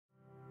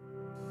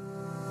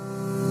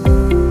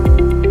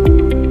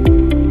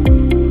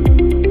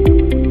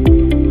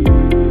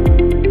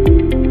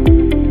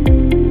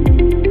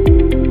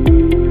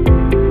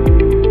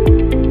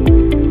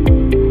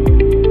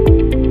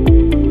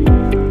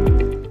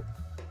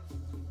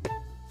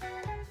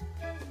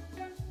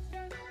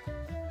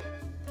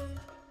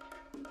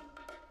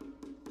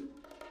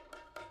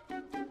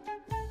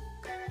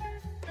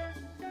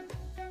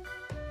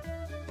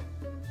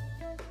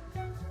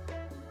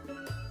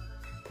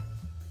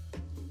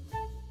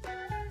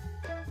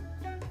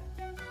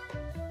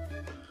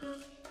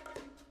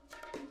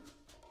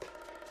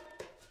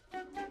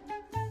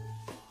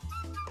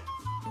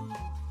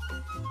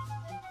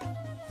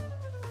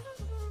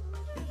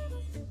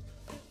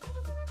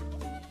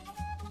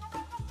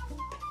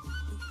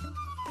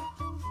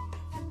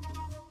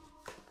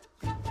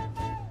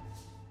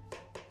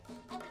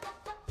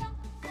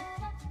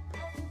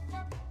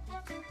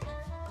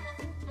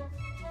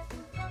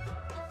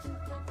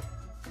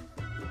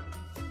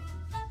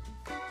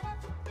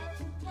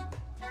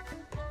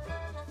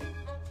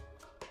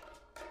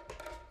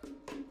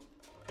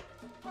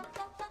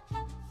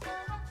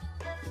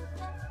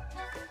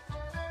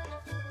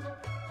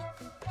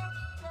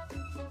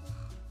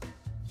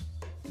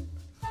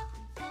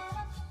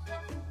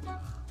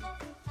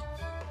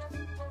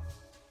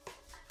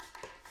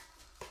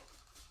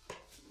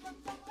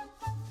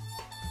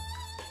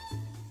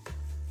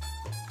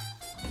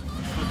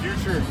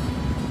future.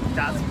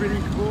 That's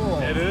pretty cool.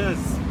 It is.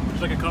 Would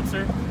you like a cup,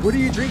 sir? What are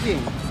you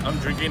drinking? I'm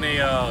drinking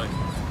a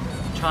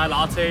chai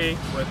latte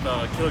with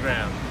a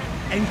kilogram.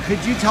 And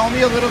could you tell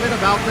me a little bit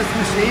about this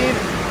machine?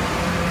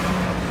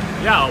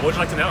 Yeah, what would you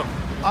like to know?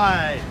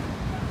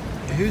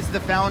 Who's the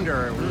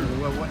founder?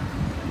 What?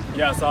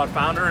 Yeah, so our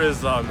founder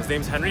is, his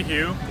name's Henry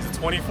Hugh. He's a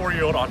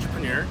 24-year-old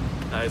entrepreneur.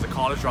 He's a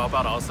college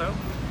dropout also.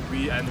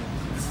 And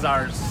this is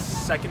our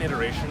second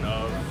iteration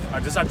of,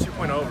 this is our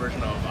 2.0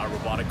 version of our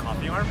robotic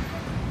coffee arm.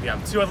 We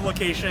have 2 other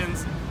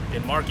locations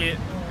in Market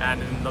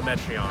and in the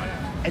Metreon.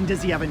 And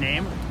does he have a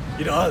name?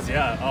 He does,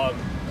 yeah.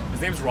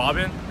 His name's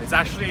Robin. It's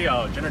actually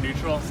gender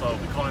neutral, so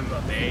we call him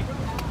they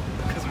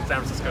because we're in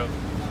San Francisco.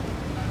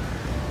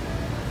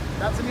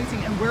 That's amazing.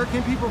 And where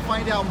can people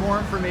find out more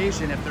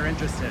information if they're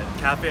interested?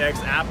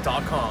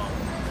 CafeXapp.com.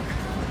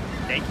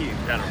 Thank you.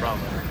 Yeah, no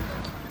problem.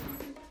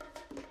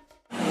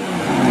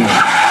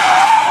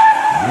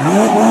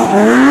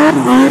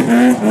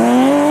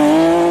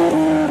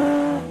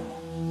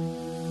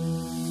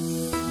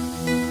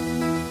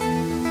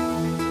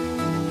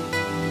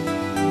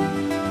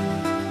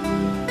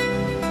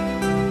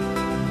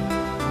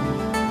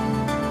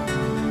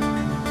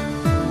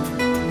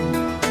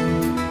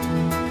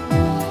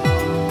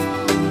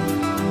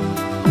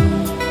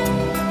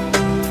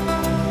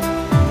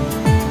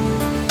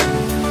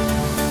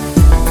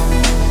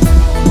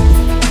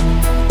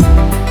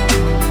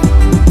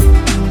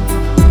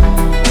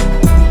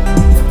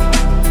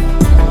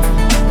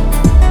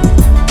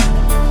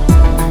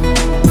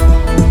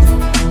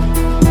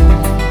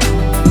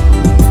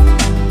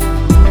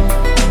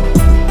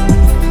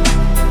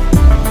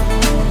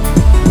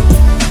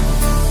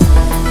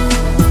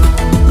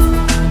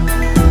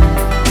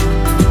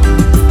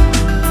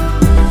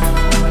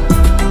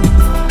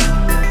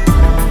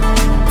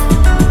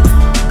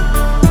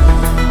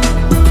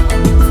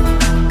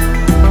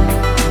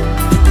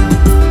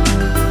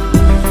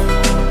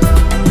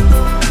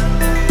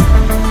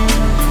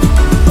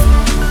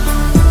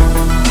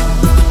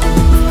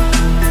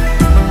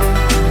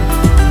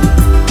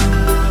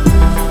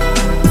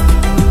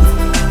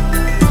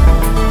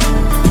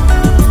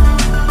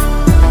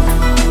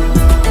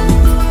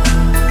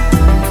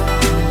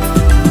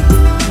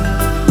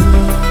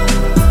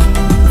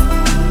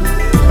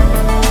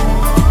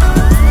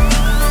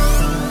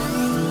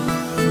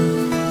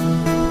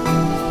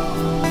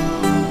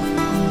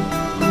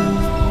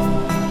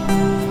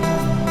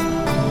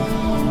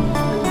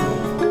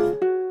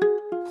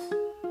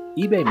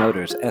 eBay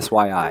Motors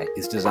SYI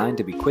is designed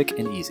to be quick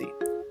and easy.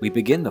 We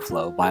begin the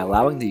flow by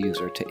allowing the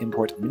user to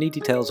import many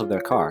details of their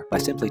car by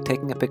simply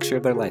taking a picture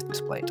of their license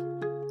plate.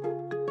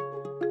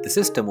 The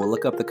system will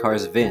look up the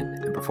car's VIN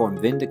and perform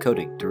VIN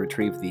decoding to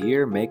retrieve the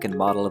year, make, and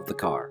model of the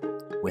car.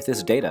 With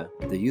this data,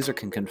 the user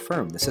can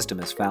confirm the system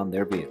has found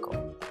their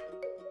vehicle.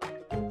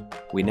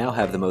 We now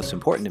have the most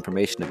important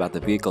information about the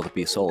vehicle to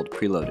be sold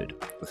preloaded,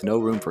 with no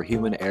room for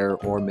human error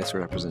or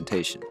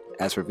misrepresentation.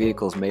 As for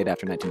vehicles made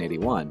after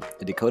 1981,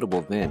 a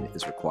decodable VIN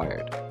is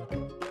required.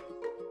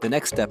 The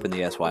next step in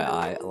the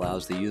SYI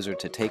allows the user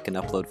to take and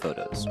upload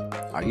photos.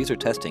 Our user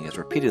testing has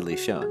repeatedly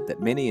shown that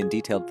many and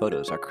detailed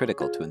photos are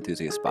critical to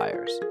enthusiast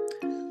buyers.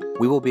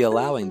 We will be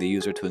allowing the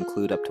user to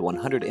include up to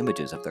 100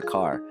 images of their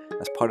car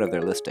as part of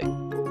their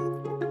listing.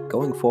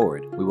 Going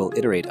forward, we will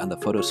iterate on the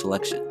photo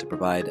selection to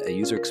provide a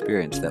user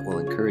experience that will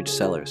encourage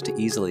sellers to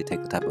easily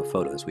take the type of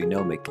photos we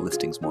know make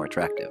listings more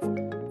attractive,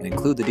 and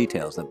include the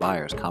details that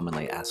buyers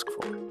commonly ask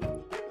for.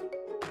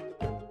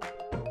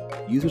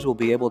 Users will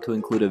be able to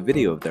include a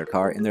video of their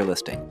car in their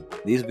listing.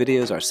 These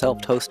videos are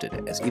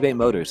self-hosted, as eBay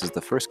Motors is the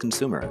first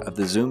consumer of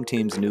the Zoom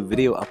team's new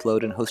video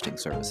upload and hosting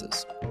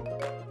services.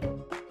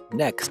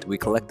 Next, we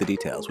collect the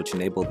details which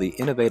enable the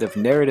innovative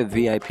narrative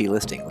VIP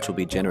listing which will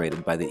be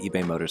generated by the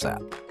eBay Motors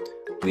app.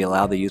 We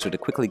allow the user to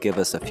quickly give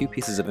us a few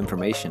pieces of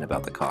information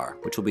about the car,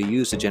 which will be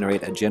used to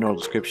generate a general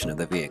description of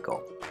the vehicle.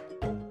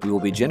 We will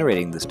be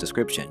generating this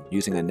description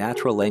using a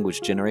natural language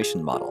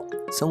generation model,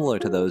 similar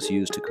to those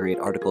used to create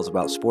articles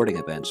about sporting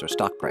events or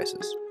stock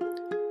prices.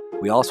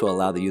 We also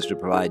allow the user to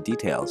provide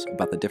details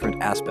about the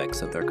different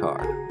aspects of their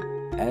car.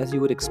 As you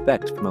would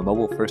expect from a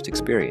mobile-first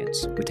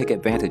experience, we take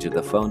advantage of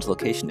the phone's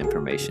location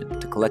information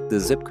to collect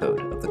the zip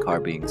code of the car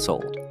being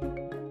sold.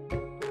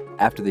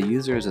 After the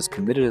user is as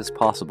committed as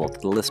possible to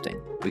the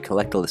listing, we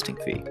collect a listing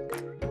fee.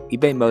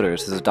 eBay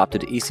Motors has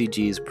adopted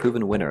ECG's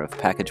proven winner of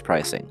package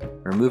pricing,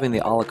 removing the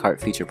a la carte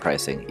feature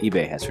pricing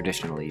eBay has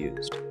traditionally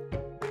used.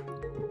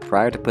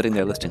 Prior to putting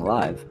their listing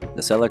live,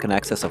 the seller can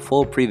access a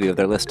full preview of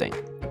their listing.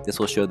 This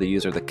will show the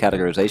user the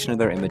categorization of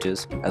their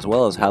images, as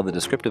well as how the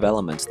descriptive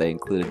elements they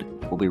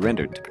included will be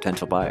rendered to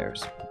potential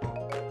buyers.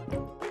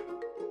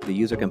 The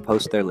user can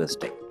post their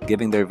listing,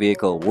 giving their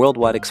vehicle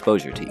worldwide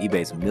exposure to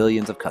eBay's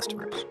millions of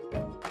customers.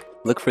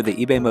 Look for the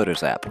eBay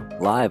Motors app,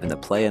 live in the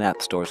Play and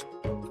App stores.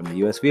 From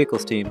the US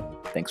Vehicles team,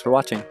 thanks for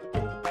watching.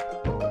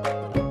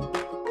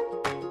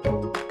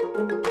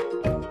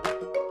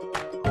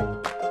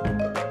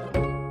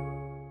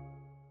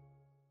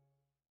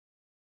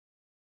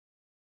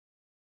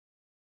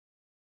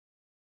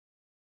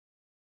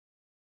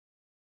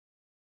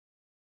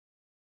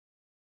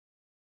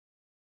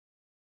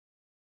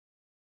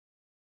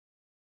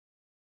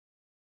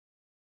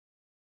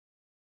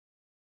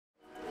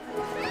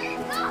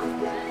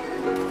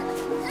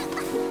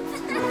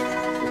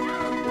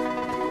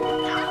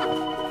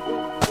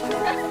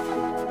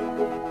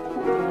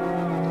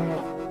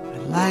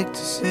 like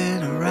to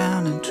sit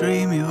around and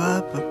dream you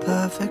up a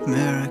perfect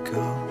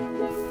miracle.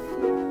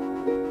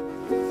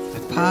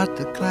 I'd part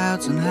the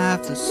clouds and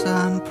have the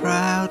sun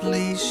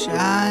proudly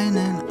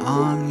shining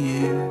on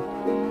you.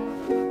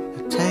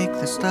 I'd take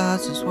the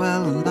stars as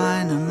well and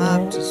line them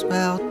up to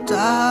spell,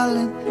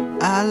 darling,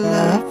 I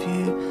love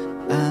you.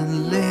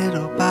 And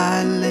little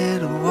by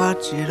little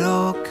watch it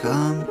all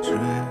come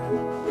true.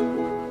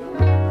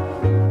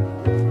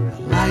 I'd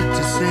like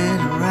to sit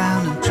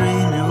around and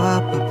dream you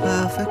up a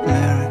perfect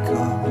miracle.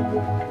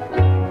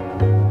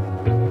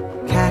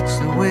 Catch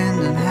the wind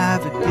and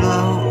have it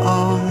blow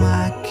all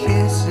my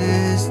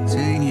kisses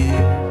to you.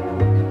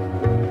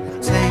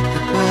 I'd take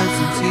the birds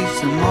and teach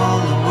them all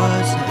the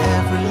words to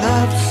every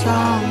love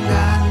song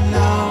I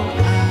know.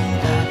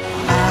 And I'd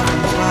have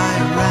them fly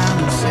around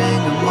and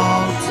sing them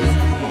all to you.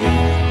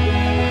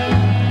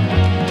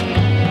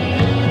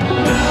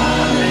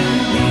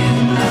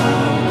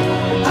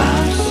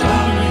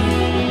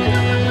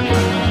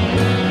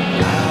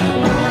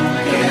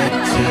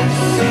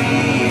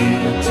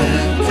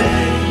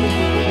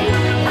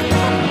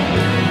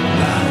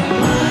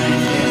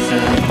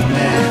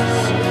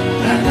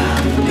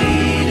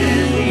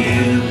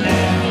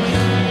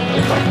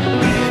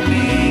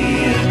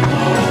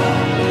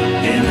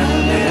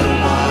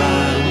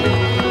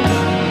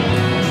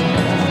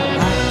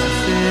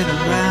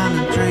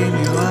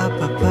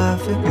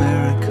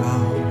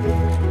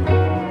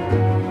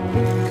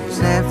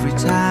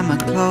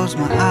 Close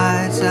my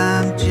eyes,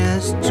 I'm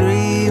just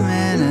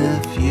dreaming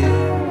of you.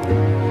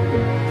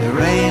 There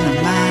ain't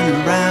a man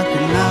around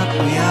can knock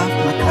me off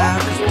my cloud,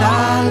 'cause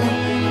darling,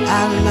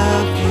 I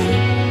love you.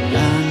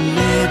 And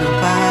little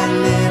by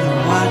little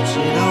watch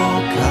it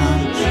all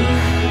come true.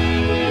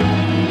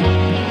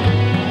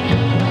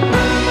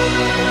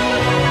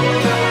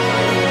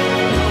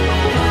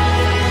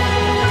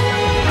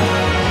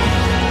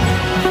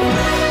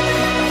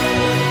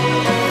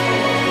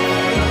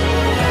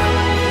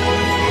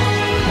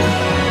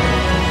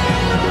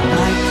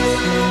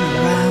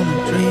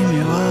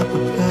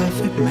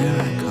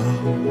 Miracle.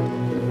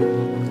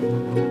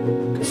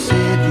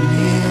 Sitting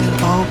here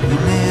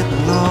hoping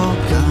it'll all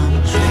come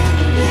true.